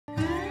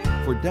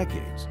For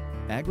decades,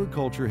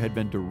 agriculture had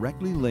been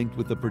directly linked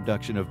with the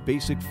production of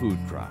basic food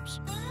crops.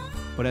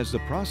 But as the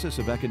process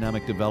of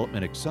economic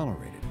development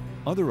accelerated,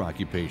 other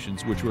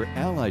occupations which were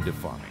allied to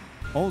farming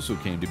also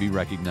came to be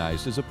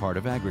recognized as a part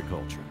of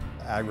agriculture.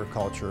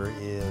 Agriculture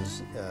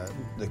is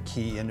the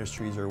key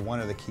industries, or one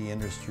of the key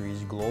industries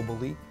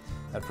globally,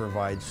 that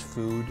provides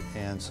food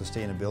and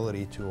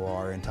sustainability to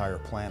our entire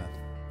planet.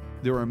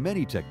 There are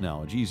many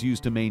technologies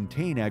used to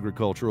maintain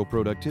agricultural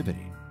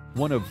productivity.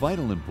 One of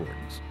vital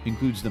importance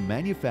includes the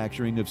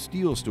manufacturing of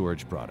steel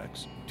storage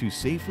products to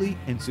safely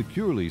and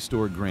securely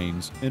store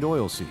grains and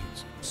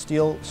oilseeds.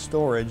 Steel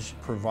storage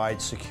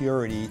provides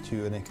security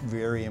to a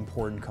very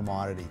important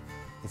commodity.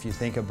 If you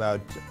think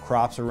about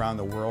crops around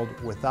the world,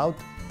 without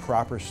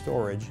proper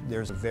storage,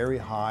 there's a very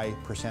high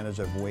percentage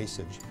of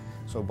wastage.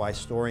 So by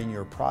storing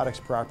your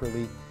products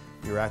properly,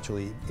 you're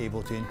actually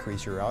able to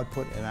increase your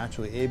output and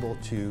actually able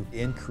to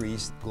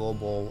increase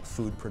global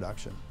food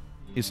production.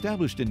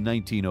 Established in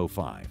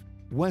 1905,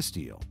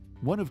 Westeel,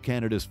 one of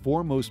Canada's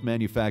foremost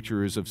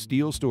manufacturers of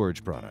steel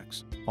storage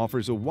products,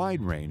 offers a wide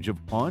range of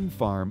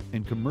on-farm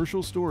and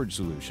commercial storage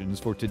solutions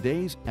for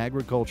today's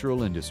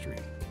agricultural industry.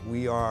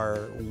 We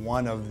are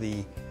one of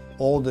the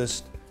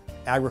oldest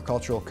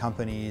agricultural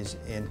companies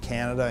in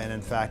Canada, and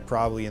in fact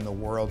probably in the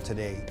world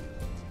today.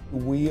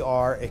 We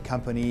are a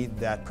company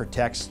that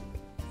protects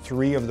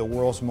three of the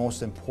world's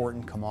most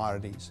important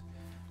commodities,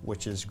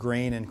 which is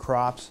grain and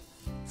crops,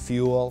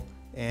 fuel,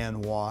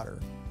 and water.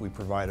 We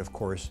provide, of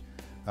course,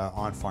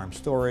 on-farm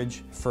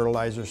storage,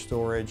 fertilizer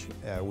storage.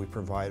 We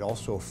provide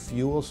also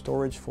fuel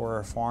storage for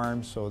our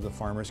farms so the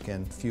farmers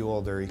can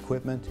fuel their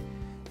equipment.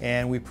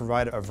 And we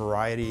provide a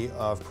variety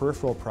of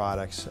peripheral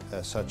products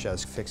such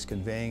as fixed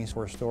conveying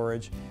for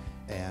storage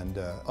and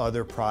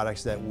other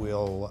products that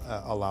will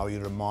allow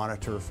you to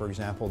monitor, for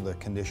example, the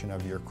condition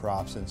of your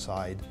crops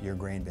inside your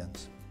grain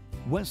bins.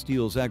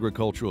 Westeel's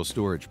agricultural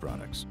storage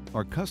products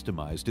are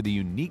customized to the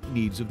unique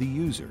needs of the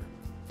user,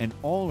 and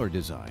all are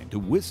designed to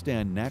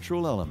withstand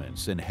natural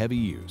elements in heavy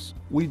use.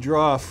 We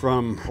draw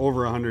from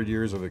over 100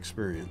 years of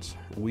experience.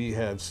 We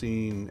have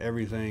seen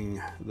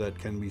everything that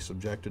can be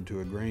subjected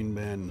to a grain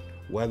bin,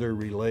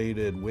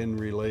 weather-related,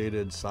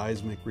 wind-related,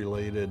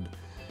 seismic-related,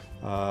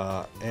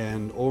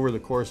 and over the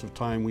course of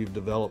time we've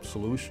developed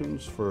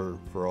solutions for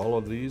all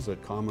of these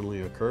that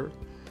commonly occur.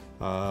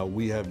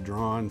 We have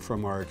drawn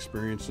from our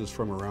experiences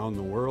from around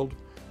the world.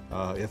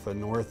 If a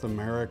North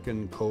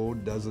American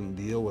code doesn't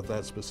deal with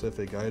that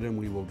specific item,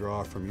 we will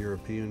draw from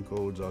European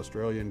codes,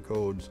 Australian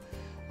codes,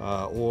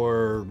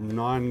 or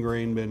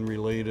non-grain bin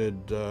related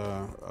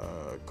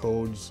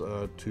codes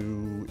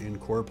to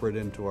incorporate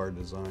into our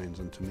designs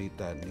and to meet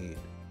that need.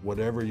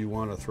 Whatever you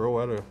want to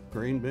throw at a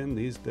grain bin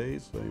these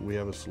days, we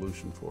have a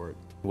solution for it.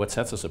 What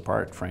sets us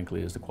apart,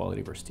 frankly, is the quality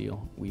of our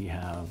steel. We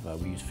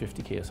use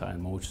 50 KSI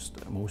in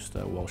most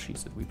wall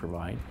sheets that we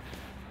provide.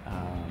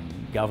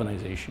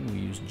 Galvanization, we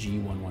use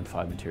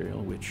G115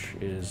 material, which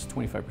is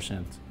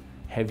 25%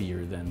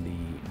 heavier than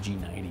the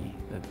G90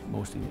 that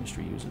most of the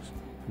industry uses.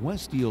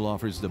 Westeel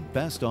offers the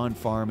best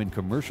on-farm and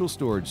commercial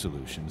storage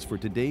solutions for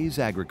today's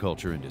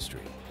agriculture industry.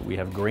 We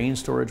have grain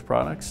storage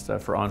products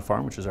for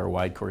on-farm, which is our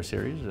wide core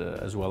series,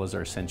 as well as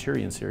our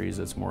Centurion series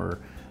that's more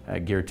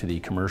geared to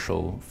the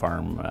commercial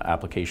farm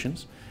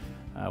applications.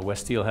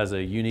 Westeel has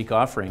a unique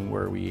offering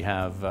where we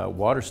have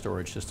water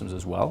storage systems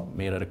as well,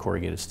 made out of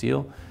corrugated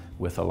steel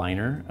with a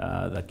liner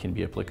that can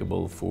be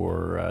applicable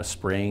for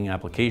spraying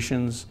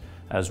applications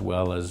as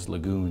well as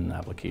lagoon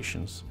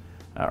applications.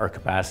 Our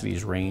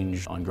capacities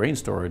range on grain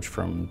storage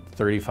from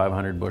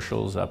 3,500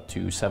 bushels up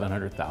to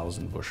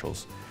 700,000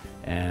 bushels.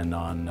 And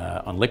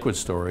on liquid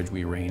storage,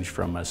 we range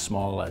from as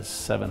small as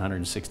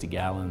 760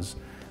 gallons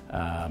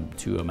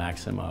to a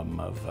maximum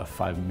of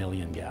 5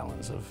 million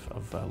gallons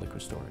of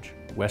liquid storage.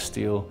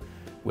 Westeel,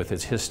 with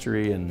its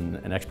history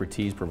and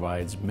expertise,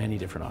 provides many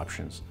different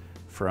options,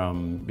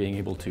 from being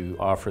able to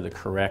offer the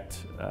correct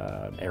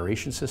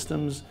aeration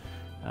systems,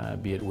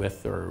 be it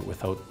with or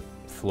without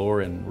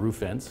floor and roof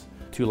vents,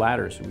 to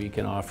ladders. We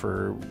can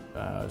offer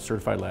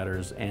certified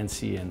ladders,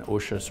 ANSI and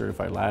OSHA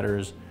certified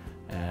ladders,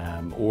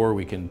 or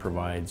we can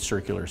provide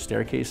circular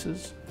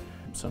staircases,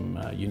 some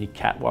unique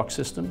catwalk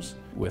systems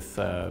with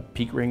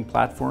peak ring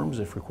platforms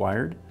if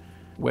required.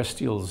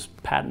 Westeel's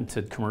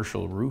patented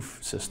commercial roof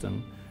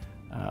system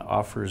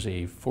offers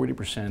a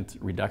 40%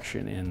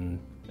 reduction in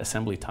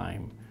assembly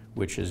time,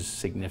 which is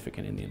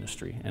significant in the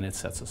industry, and it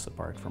sets us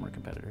apart from our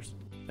competitors.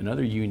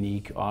 Another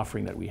unique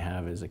offering that we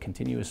have is a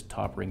continuous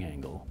top ring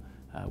angle,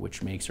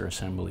 which makes our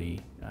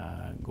assembly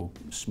go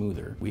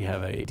smoother. We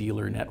have a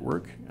dealer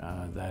network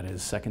that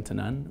is second to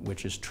none,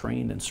 which is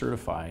trained and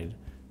certified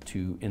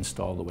to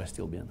install the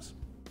Westeel bins.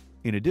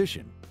 In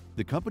addition,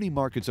 the company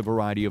markets a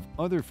variety of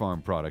other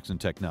farm products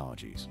and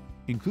technologies,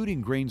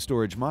 including grain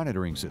storage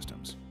monitoring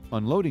systems,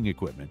 unloading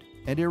equipment,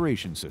 and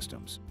aeration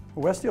systems.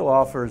 Westeel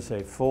offers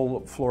a full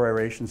floor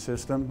aeration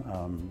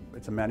system.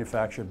 It's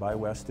manufactured by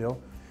Westeel.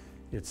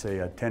 It's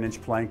a 10-inch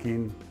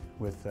planking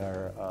with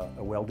a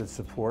welded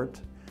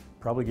support,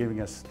 probably giving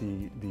us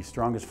the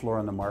strongest floor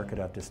on the market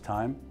at this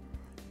time.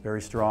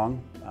 Very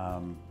strong.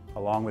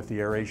 Along with the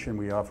aeration,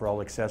 we offer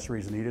all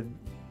accessories needed,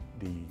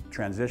 the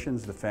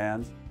transitions, the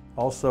fans,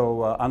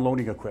 also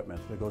unloading equipment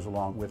that goes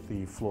along with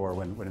the floor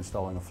when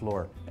installing a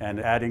floor. And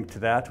adding to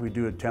that, we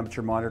do a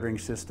temperature monitoring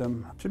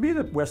system. To me,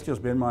 the Westeel's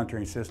bin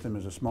monitoring system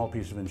is a small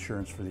piece of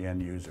insurance for the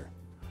end user.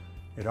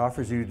 It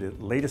offers you the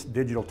latest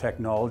digital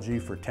technology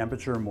for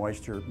temperature and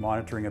moisture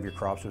monitoring of your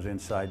crops within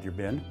inside your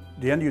bin.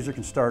 The end user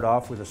can start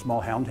off with a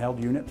small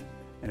handheld unit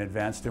and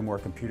advance to a more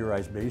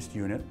computerized based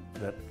unit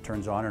that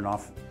turns on and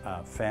off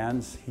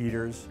fans,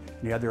 heaters,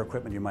 and the other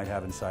equipment you might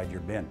have inside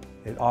your bin.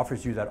 It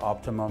offers you that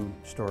optimum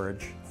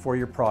storage for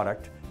your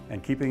product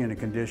and keeping it in the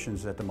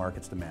conditions that the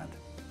markets demand.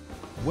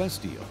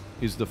 Westeel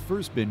is the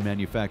first bin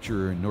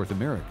manufacturer in North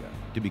America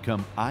to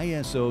become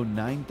ISO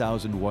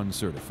 9001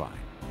 certified.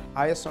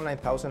 ISO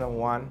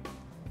 9001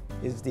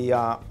 is the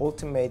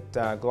ultimate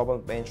global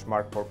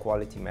benchmark for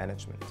quality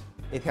management.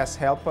 It has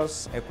helped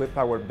us equip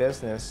our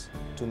business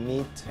to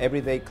meet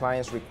everyday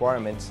clients'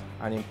 requirements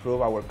and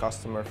improve our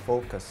customer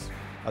focus.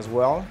 As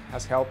well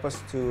as helped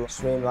us to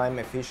streamline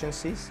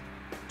efficiencies,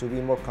 to be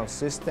more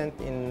consistent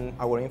in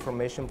our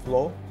information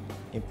flow,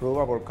 improve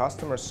our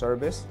customer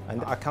service,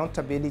 and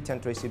accountability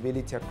and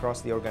traceability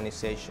across the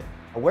organization.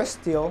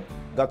 Westeel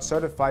got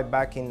certified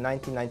back in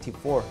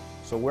 1994,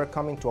 so we're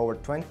coming to our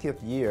 20th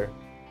year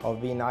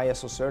of being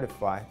ISO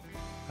certified.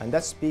 And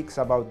that speaks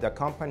about the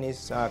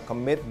company's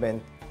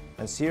commitment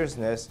and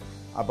seriousness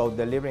about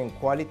delivering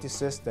quality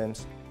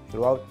systems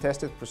throughout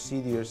tested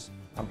procedures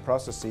and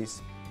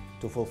processes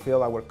to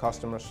fulfill our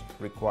customers'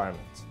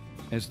 requirements.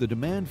 As the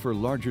demand for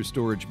larger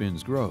storage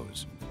bins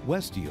grows,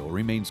 Westeel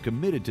remains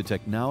committed to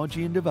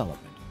technology and development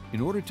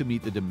in order to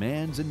meet the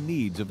demands and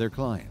needs of their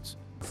clients.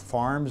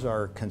 Farms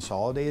are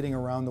consolidating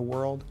around the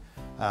world.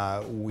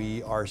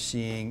 We are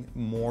seeing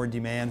more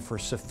demand for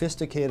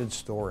sophisticated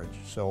storage.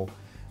 So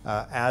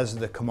as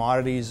the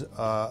commodities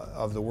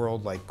of the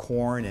world like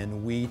corn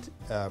and wheat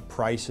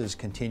prices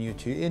continue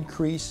to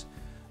increase,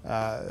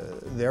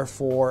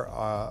 therefore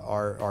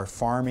our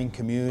farming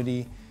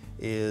community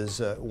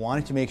is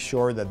wanting to make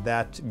sure that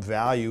that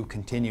value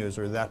continues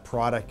or that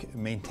product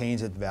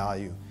maintains its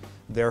value.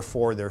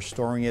 Therefore, they're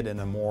storing it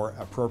in a more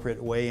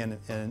appropriate way and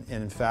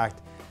in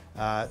fact,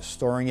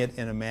 storing it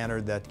in a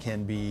manner that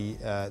can be,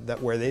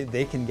 where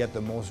they can get the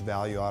most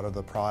value out of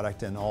the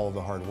product and all of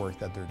the hard work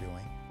that they're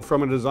doing.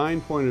 From a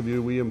design point of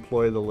view, we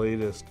employ the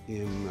latest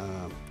in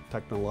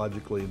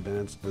technologically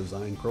advanced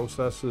design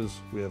processes.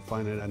 We have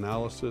finite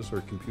analysis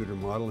or computer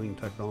modeling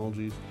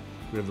technologies.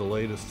 We have the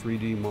latest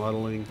 3D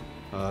modeling.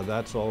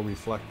 That's all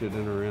reflected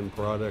in our end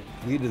product.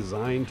 We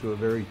design to a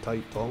very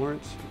tight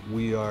tolerance.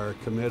 We are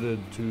committed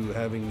to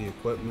having the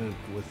equipment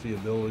with the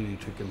ability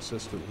to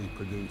consistently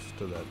produce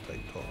to that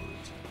tight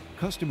tolerance.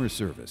 Customer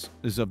service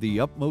is of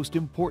the utmost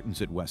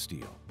importance at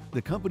Westeel.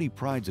 The company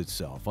prides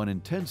itself on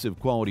intensive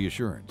quality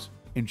assurance,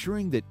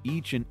 ensuring that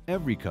each and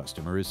every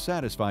customer is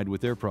satisfied with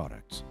their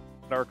products.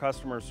 Our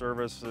customer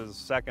service is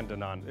second to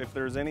none. If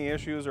there's any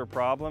issues or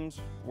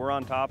problems, we're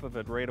on top of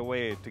it right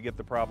away to get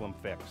the problem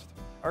fixed.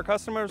 Our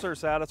customers are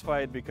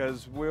satisfied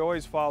because we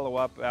always follow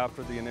up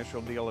after the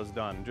initial deal is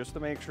done, just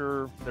to make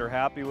sure they're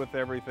happy with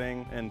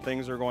everything and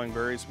things are going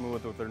very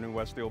smooth with their new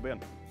Westeel bin.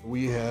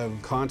 We have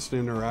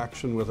constant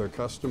interaction with our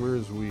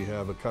customers. We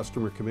have a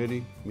customer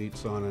committee,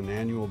 meets on an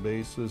annual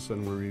basis,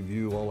 and we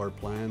review all our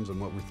plans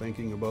and what we're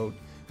thinking about.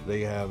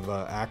 They have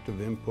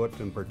active input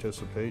and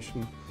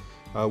participation.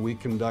 We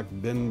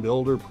conduct bin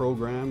builder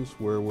programs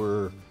where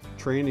we're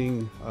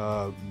training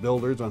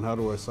builders on how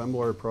to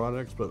assemble our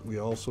products, but we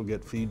also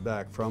get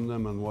feedback from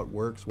them on what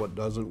works, what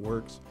doesn't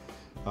work.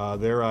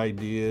 Their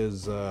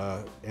ideas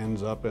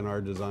ends up in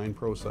our design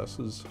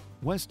processes.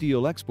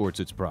 Westeel exports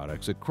its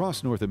products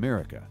across North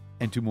America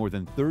and to more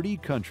than 30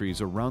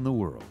 countries around the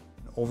world.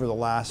 Over the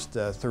last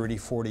 30,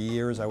 40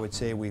 years, I would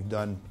say we've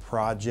done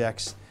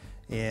projects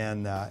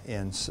in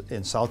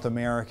South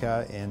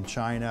America, in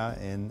China,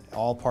 in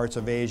all parts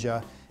of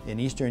Asia, in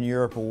Eastern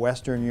Europe,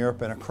 Western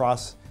Europe, and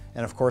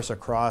of course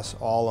across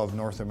all of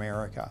North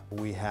America.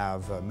 We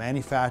have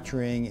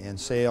manufacturing and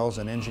sales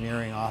and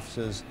engineering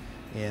offices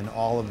in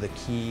all of the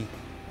key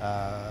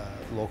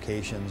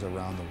locations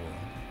around the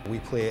world. We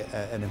play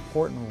an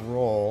important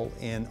role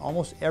in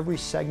almost every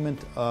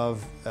segment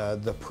of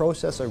the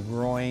process of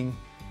growing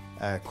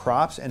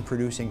crops and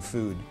producing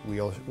food.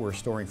 We're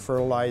storing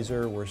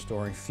fertilizer, we're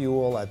storing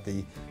fuel at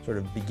the sort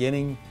of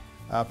beginning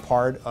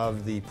part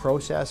of the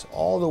process,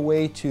 all the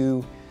way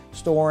to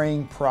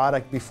storing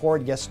product before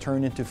it gets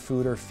turned into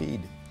food or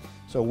feed.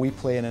 So we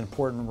play an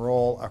important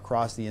role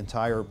across the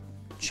entire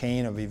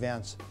chain of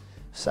events.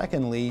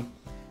 Secondly,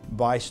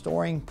 by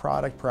storing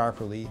product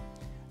properly,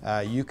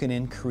 you can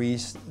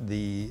increase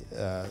the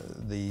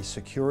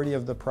security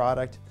of the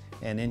product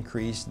and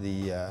increase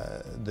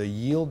the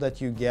yield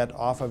that you get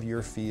off of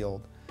your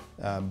field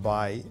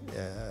by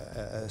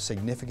a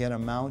significant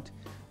amount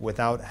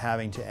without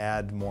having to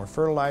add more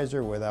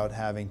fertilizer, without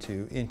having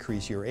to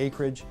increase your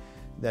acreage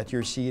that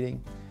you're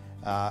seeding,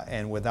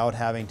 and without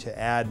having to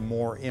add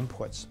more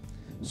inputs.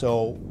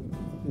 So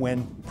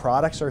when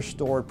products are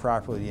stored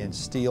properly in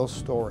steel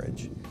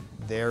storage,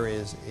 there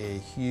is a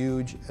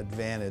huge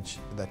advantage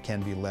that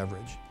can be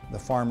leveraged. The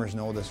farmers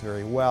know this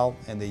very well,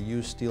 and they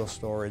use steel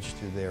storage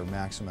to their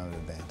maximum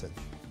advantage.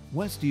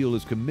 Westeel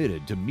is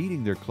committed to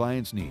meeting their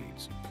clients'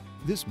 needs.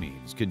 This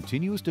means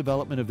continuous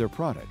development of their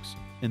products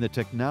and the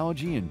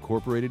technology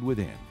incorporated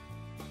within.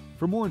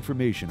 For more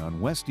information on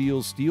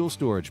Westeel's steel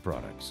storage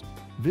products,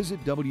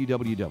 visit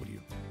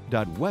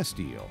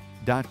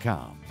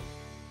www.westeel.com.